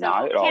 So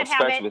can't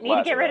have it, need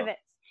to get rid of it.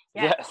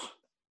 Yes.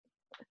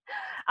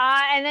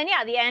 And then,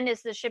 the end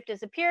is the ship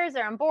disappears.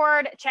 They're on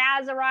board.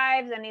 Chaz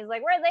arrives, and he's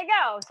like, where'd they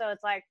go? So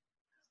it's like,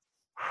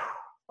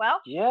 well,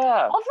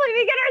 hopefully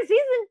we get our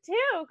season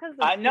 2. Cause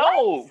I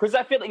know, because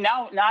I feel like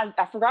now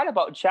I forgot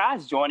about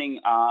Chaz joining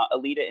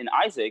Alita and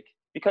Isaac,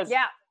 because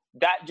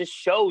that just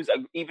shows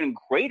an even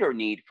greater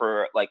need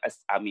for, like,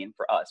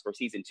 for us, for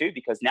season 2,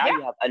 because now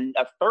you have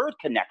a third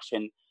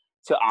connection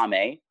to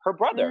Ame, her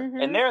brother,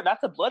 and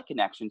that's a blood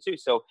connection too.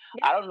 So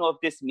I don't know if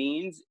this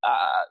means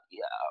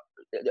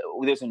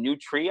there's a new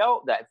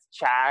trio that's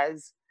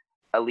Chaz,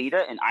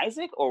 Alita, and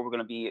Isaac, or we're going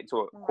to be into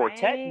a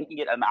quartet. We can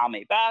get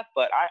Ame back,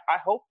 but I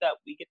hope that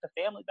we get the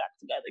family back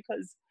together,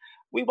 because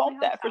we want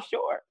that for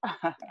sure.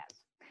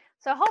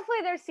 So hopefully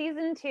there's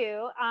season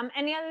 2.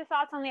 Any other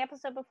thoughts on the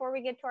episode before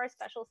we get to our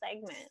special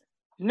segment?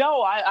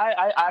 No,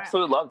 I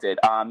absolutely loved it.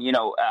 I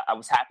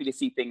was happy to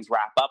see things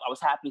wrap up. I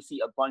was happy to see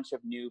a bunch of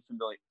new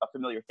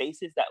familiar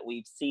faces that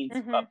we've seen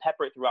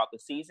peppered throughout the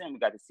season. We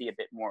got to see a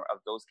bit more of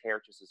those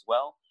characters as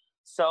well.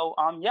 So,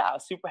 I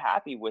was super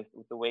happy with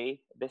the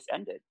way this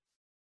ended.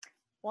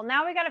 Well,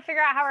 now we got to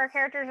figure out how our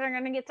characters are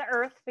going to get to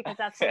Earth, because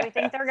that's where we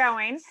think they're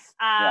going.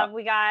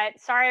 We got,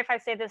 sorry if I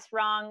say this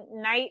wrong,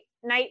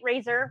 Night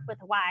Razor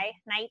with a Y,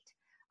 Night,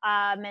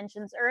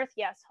 mentions Earth.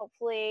 Yes,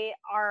 hopefully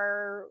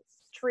our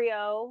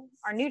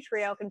new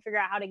trio can figure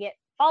out how to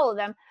follow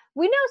them.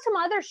 We know some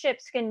other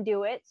ships can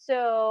do it,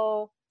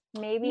 so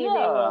maybe they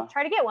will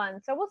try to get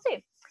one. So we'll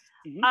see.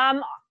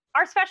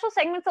 Our special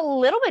segment's a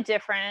little bit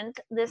different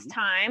this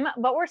time,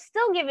 but we're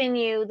still giving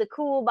you the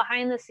cool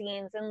behind the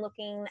scenes and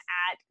looking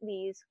at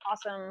these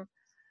awesome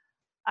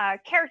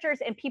characters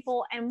and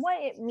people and what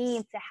it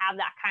means to have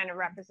that kind of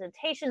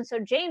representation. So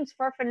James,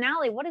 for our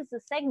finale, what is the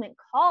segment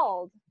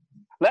called?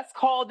 Let's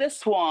call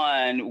this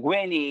one,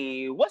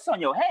 Winnie, What's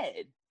on Your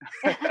Head?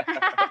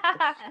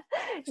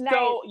 Nice.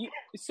 So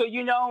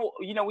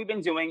we've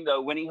been doing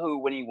the Winnie Who,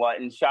 Winnie What,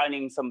 and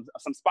shining some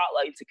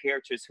spotlight to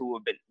characters who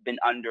have been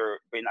under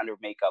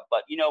makeup.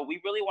 But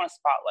we really want to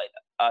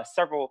spotlight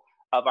several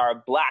of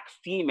our Black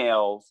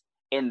females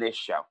in this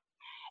show.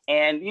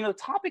 And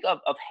topic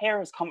of hair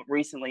has come up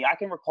recently. I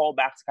can recall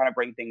back to kind of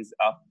bring things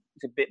up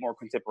to a bit more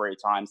contemporary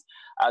times.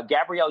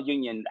 Gabrielle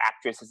Union,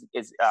 actress,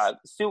 is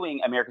suing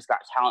America's Got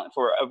Talent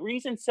for a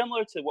reason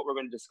similar to what we're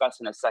going to discuss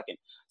in a second.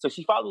 So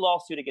she filed a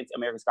lawsuit against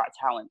America's Got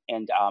Talent,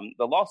 and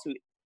the lawsuit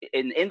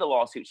in the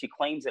lawsuit, she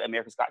claims that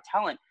America's Got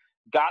Talent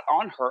got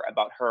on her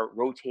about her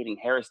rotating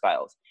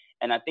hairstyles.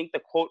 And I think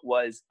the quote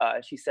was,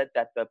 she said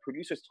that the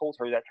producers told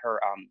her that her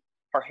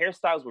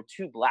hairstyles were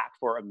too Black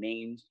for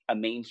a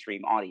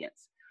mainstream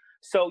audience.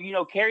 So,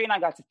 Carrie and I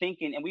got to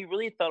thinking, and we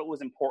really thought it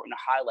was important to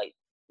highlight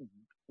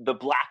the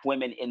Black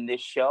women in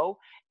this show,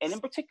 and in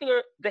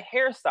particular, the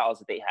hairstyles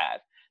that they have.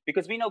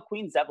 Because we know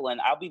Queen Zeppelin,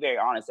 I'll be very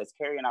honest, as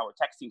Carrie and I were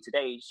texting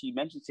today, she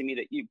mentioned to me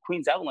that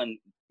Queen Zeppelin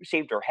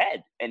shaved her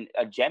head, and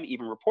Jem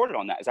even reported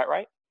on that. Is that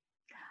right?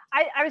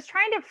 I was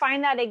trying to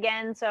find that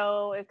again,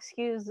 so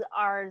excuse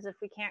ours if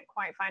we can't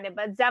quite find it.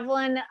 But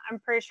Zeppelin, I'm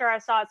pretty sure I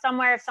saw it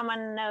somewhere. If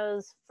someone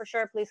knows for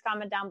sure, please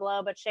comment down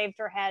below, but shaved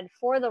her head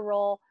for the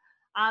role.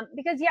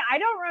 Because I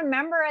don't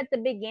remember at the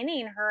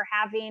beginning her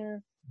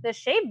having the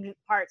shaved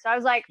part. So I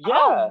was like,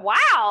 oh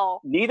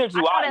wow. Neither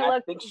do I.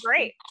 It looked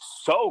great.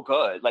 So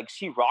good. Like,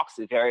 she rocks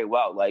it very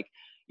well. Like,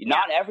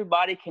 not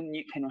everybody can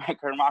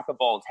rock a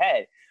bald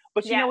head.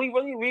 But we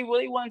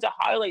really wanted to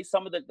highlight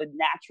some of the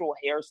natural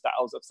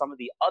hairstyles of some of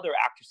the other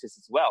actresses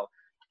as well.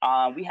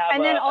 We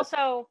have then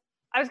also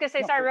I was gonna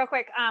say, sorry, real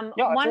quick.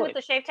 One with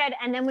the shaved head,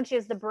 and then when she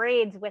has the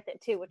braids with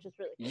it too, which is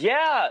really cool.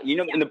 Yeah,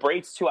 and the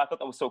braids too. I thought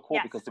that was so cool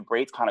because the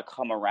braids kind of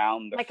come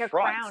around the like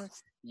front. A crown.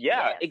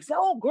 Yeah,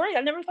 exactly. Oh, great!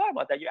 I never thought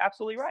about that. You're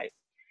absolutely right.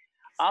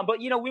 But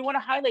we want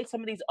to highlight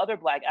some of these other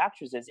Black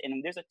actresses,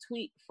 and there's a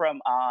tweet from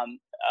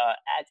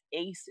at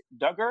Ace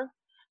Duggar.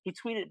 He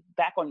tweeted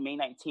back on May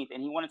 19th,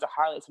 and he wanted to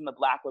highlight some of the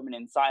Black women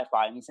in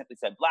sci-fi, and he simply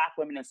said, "Black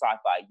women in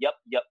sci-fi. Yup.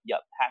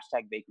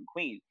 #Bacon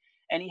Queen."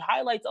 And he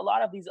highlights a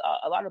lot of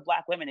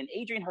Black women. And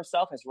Adrienne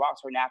herself has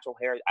rocked her natural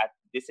hair at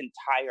this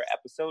entire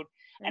episode.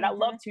 And I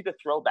love the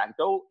throwback.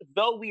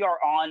 Though we are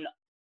on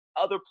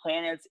other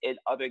planets and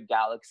other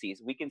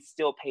galaxies, we can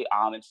still pay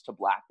homage to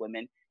Black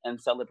women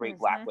and celebrate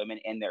Black women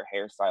and their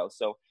hairstyles.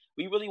 So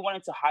we really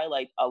wanted to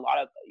highlight a lot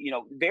of,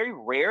 very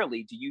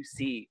rarely do you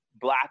see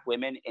Black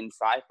women in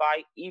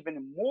sci-fi.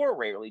 Even more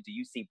rarely do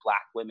you see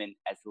Black women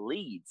as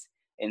leads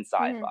in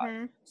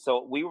sci-fi.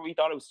 So we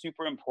thought it was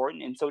super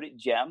important, and so did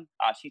Jem.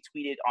 She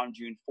tweeted on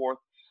June 4th,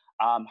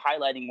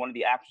 highlighting one of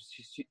the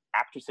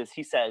actresses.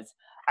 He says,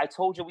 "I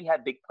told you we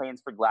had big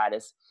plans for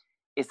Gladys.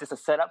 Is this a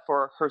setup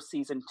for her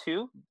season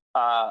 2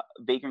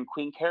 Vagrant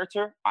Queen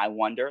character? I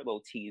wonder." A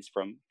little tease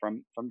from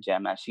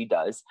Jem, as she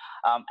does.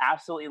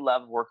 Absolutely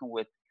love working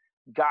with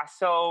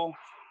Gasso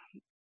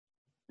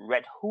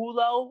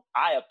Redhulo.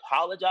 I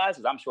apologize,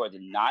 because I'm sure I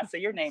did not say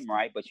your name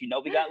right, but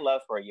we got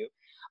love for you.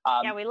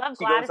 We love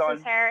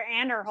Gladys's hair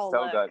and her whole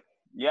look. So good.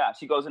 Yeah,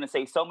 she goes in to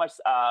say so much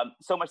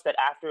that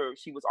after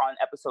she was on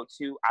episode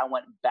 2, I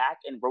went back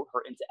and wrote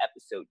her into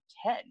episode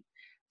 10.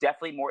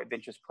 Definitely more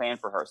adventures planned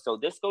for her. So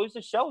this goes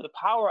to show the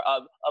power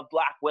of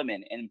Black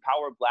women and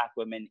power of Black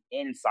women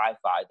in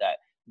sci-fi, that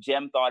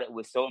Jem thought it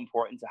was so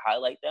important to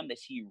highlight them that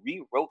she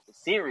rewrote the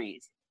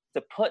series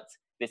to put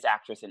this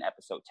actress in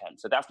episode 10.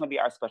 So that's going to be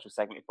our special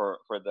segment for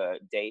the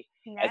day,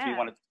 as we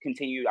want to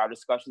continue our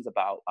discussions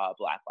about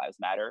Black Lives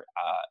Matter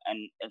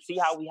and see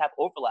how we have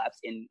overlaps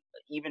in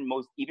even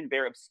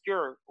very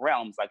obscure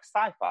realms like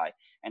sci-fi,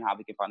 and how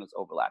we can find those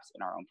overlaps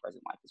in our own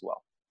present life as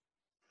well.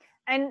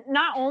 And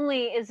not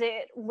only is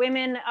it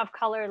women of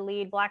color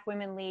lead, Black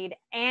women lead,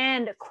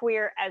 and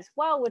queer as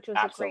well, which was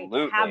great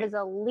to have as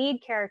a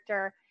lead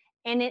character,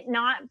 and it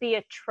not be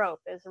a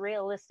trope, as a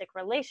realistic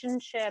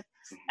relationship.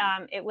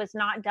 It was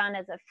not done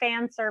as a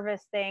fan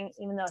service thing,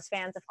 even though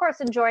fans, of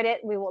course, enjoyed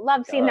it. We will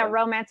love seeing their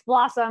romance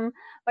blossom,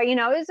 but it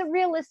was a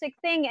realistic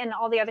thing, and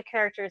all the other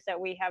characters that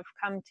we have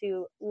come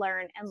to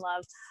learn and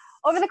love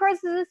over the course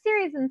of the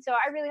series. And so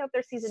I really hope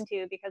there's season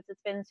 2, because it's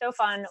been so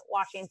fun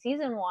watching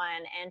season 1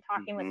 and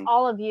talking with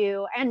all of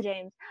you and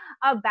James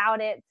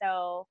about it.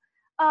 So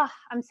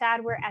I'm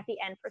sad we're at the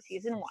end for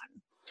season 1.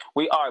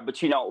 We are, but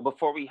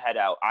before we head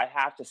out, I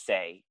have to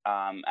say,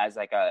 as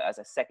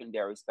a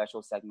secondary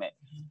special segment,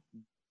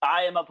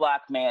 I am a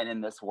Black man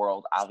in this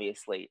world,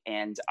 obviously,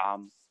 and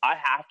I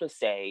have to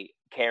say,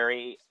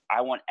 Carrie,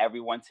 I want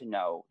everyone to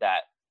know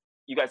that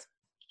you guys,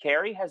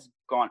 Carrie has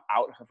gone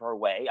out of her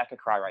way. I could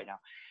cry right now.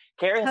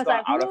 Carrie has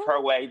gone out of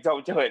her way.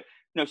 Don't do it.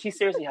 No, she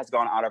seriously has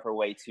gone out of her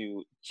way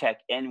to check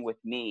in with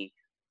me,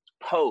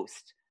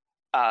 post,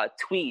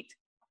 tweet.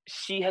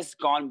 She has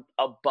gone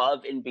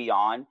above and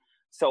beyond.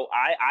 So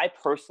I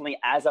personally,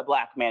 as a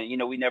Black man,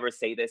 we never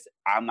say this.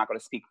 I'm not going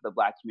to speak for the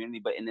Black community,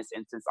 but in this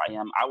instance, I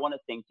am. I want to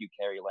thank you,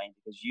 Carrie Lane,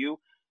 because you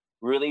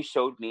really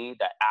showed me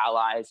that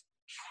allies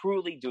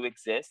truly do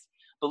exist.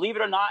 Believe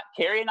it or not,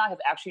 Carrie and I have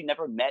actually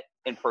never met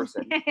in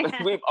person.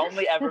 We've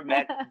only ever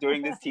met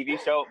during this TV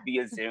show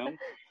via Zoom.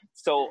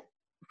 So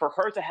for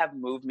her to have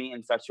moved me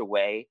in such a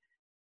way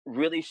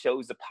really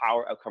shows the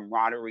power of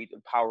camaraderie,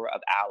 the power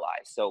of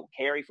allies. So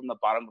Carrie, from the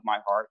bottom of my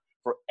heart,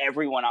 for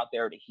everyone out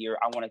there to hear,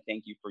 I want to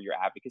thank you for your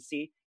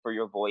advocacy, for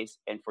your voice,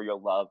 and for your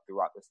love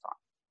throughout this time.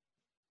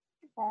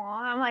 Oh,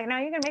 I'm like, no,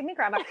 you're gonna make me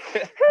cry. But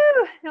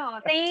no,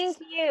 thank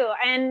you.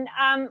 And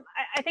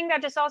I think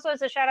that just also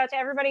is a shout out to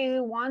everybody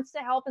who wants to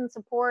help and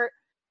support.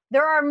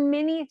 There are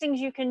many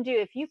things you can do.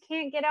 If you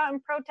can't get out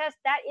and protest,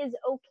 that is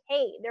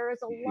okay. There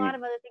is a lot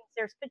of other things.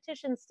 There's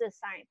petitions to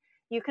sign.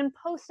 You can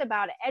post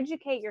about it,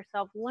 educate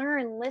yourself,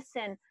 learn,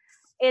 listen.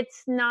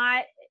 It's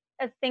not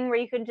a thing where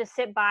you can just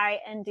sit by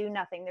and do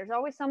nothing. There's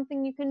always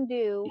something you can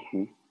do.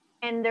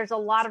 And there's a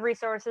lot of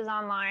resources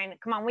online.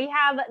 Come on, we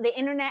have the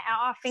internet at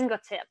our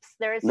fingertips.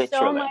 There is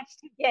so much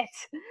to get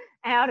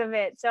out of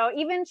it. So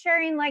even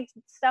sharing like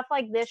stuff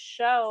like this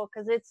show,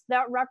 because it's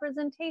that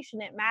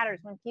representation, it matters.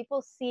 When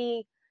people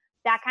see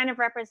that kind of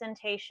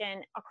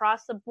representation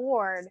across the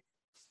board,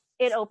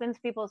 it opens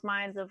people's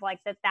minds of like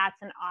that's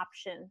an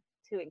option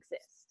to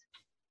exist.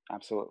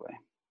 Absolutely.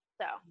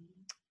 So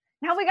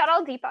now we got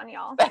all deep on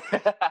y'all.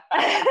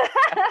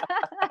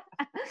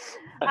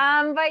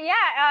 But yeah,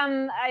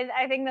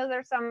 I think those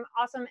are some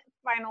awesome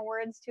final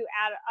words to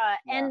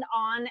end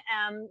on.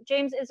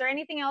 James, is there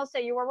anything else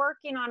that you are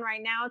working on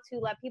right now to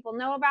let people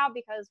know about,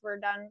 because we're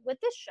done with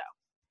this show?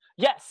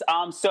 Yes.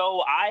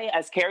 So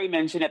as Carrie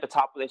mentioned at the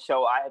top of the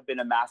show, I have been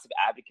a massive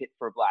advocate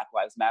for Black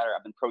Lives Matter.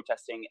 I've been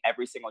protesting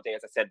every single day,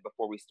 as I said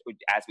before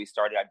as we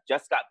started. I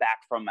just got back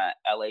from a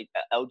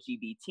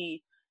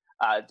LGBT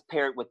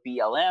paired with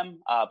BLM,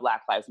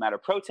 Black Lives Matter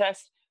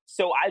protest.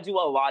 So I do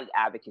a lot of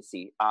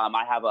advocacy.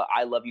 I have a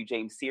I Love You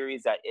James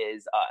series that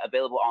is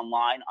available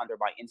online under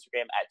my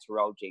Instagram at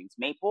Terrell James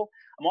Maple.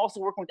 I'm also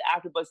working with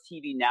AfterBuzz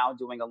TV now,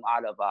 doing a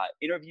lot of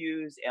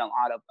interviews and a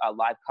lot of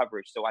live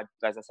coverage. So as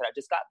I said, I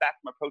just got back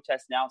from a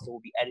protest now, so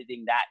we'll be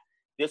editing that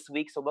this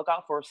week. So look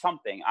out for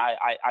something.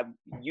 I'm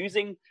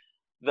using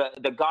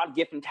the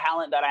God-given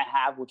talent that I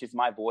have, which is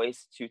my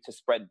voice, to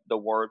spread the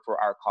word for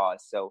our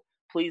cause. So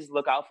please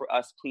look out for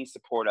us. Please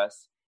support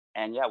us.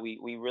 And yeah,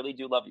 we really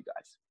do love you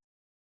guys.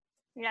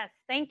 Yes.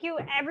 Thank you,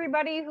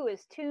 everybody who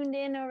is tuned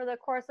in over the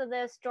course of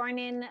this,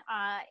 joining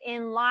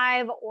in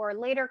live or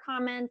later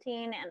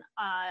commenting and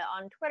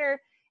on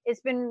Twitter. It's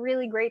been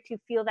really great to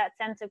feel that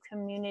sense of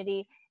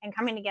community and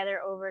coming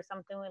together over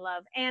something we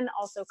love, and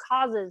also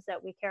causes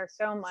that we care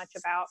so much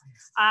about.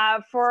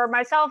 For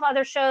myself,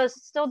 other shows,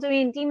 still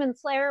doing Demon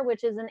Slayer,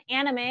 which is an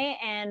anime,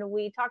 and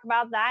we talk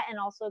about that, and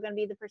also going to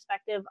be the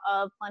perspective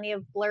of plenty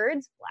of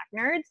blurs, Black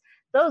nerds.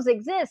 Those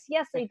exist.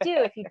 Yes, they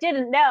do, if you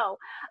didn't know.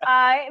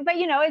 But,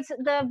 you know, it's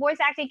the voice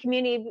acting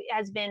community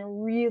has been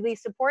really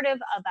supportive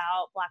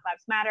about Black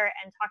Lives Matter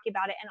and talking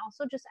about it, and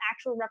also just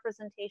actual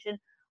representation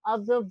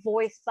of the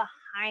voice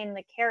behind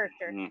the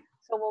character.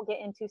 So we'll get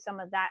into some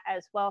of that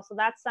as well. So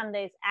that's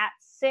Sundays at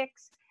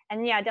 6.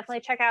 And yeah, definitely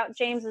check out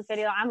James's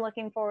video. I'm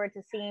looking forward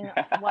to seeing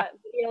what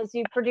videos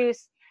you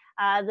produce.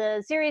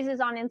 The series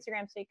is on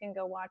Instagram, so you can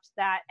go watch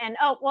that. And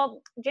oh,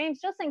 well, James,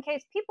 just in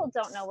case people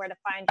don't know where to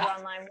find you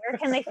online, where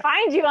can they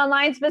find you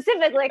online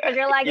specifically? Because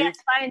you're like, yes,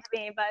 find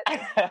me,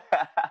 but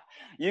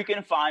you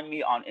can find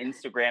me on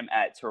Instagram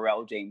at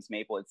Terrell James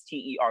Maple. It's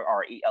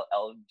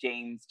TERRELL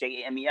James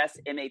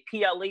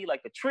JAMESMAPLE,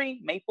 like the tree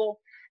Maple,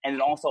 and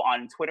then also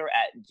on Twitter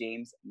at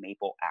James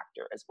Maple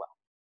Actor as well.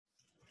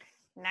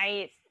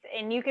 Nice.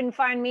 And you can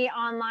find me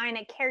online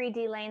at Carrie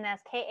D Lane.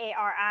 That's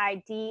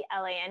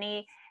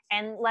KARIDLANE.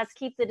 And let's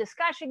keep the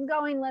discussion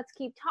going. Let's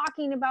keep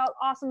talking about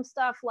awesome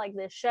stuff like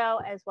this show,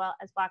 as well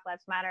as Black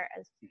Lives Matter,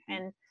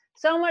 and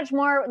so much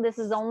more. This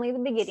is only the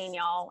beginning,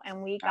 y'all,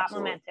 and we got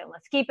momentum.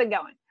 Let's keep it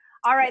going.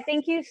 All right.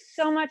 Thank you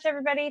so much,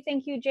 everybody.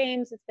 Thank you,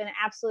 James. It's been an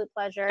absolute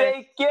pleasure.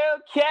 Thank you,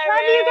 Carrie.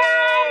 Love you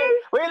guys.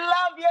 We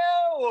love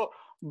you.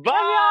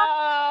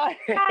 Bye.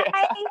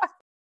 Bye.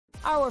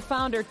 Our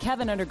founder,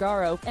 Kevin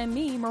Undergaro, and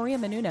me, Maria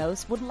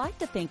Menounos, would like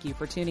to thank you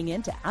for tuning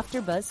in to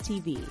AfterBuzz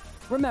TV.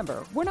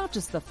 Remember, we're not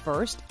just the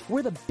first,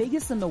 we're the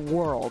biggest in the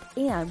world,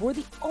 and we're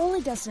the only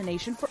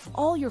destination for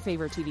all your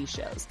favorite TV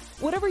shows.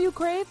 Whatever you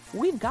crave,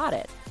 we've got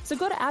it. So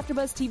go to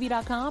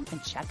AfterBuzzTV.com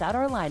and check out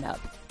our lineup.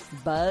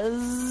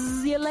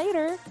 Buzz you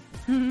later.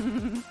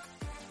 The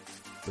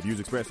views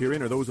expressed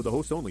herein are those of the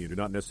hosts only and do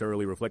not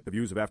necessarily reflect the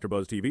views of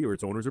AfterBuzz TV or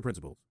its owners or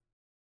principals.